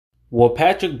Will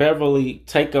Patrick Beverly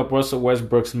take up Russell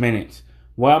Westbrook's minutes?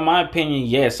 Well, in my opinion,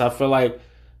 yes. I feel like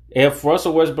if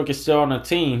Russell Westbrook is still on the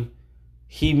team,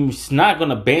 he's not going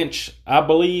to bench, I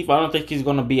believe. I don't think he's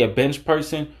going to be a bench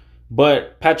person.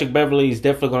 But Patrick Beverly is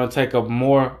definitely going to take up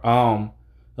more of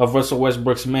Russell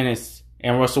Westbrook's minutes.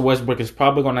 And Russell Westbrook is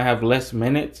probably going to have less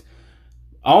minutes.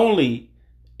 Only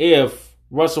if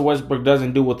Russell Westbrook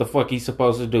doesn't do what the fuck he's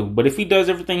supposed to do. But if he does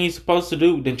everything he's supposed to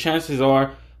do, then chances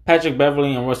are Patrick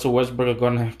Beverly and Russell Westbrook are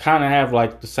going to kind of have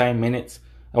like the same minutes.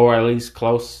 Or at least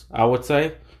close, I would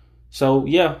say. So,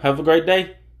 yeah, have a great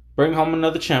day. Bring home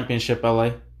another championship,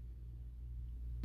 LA.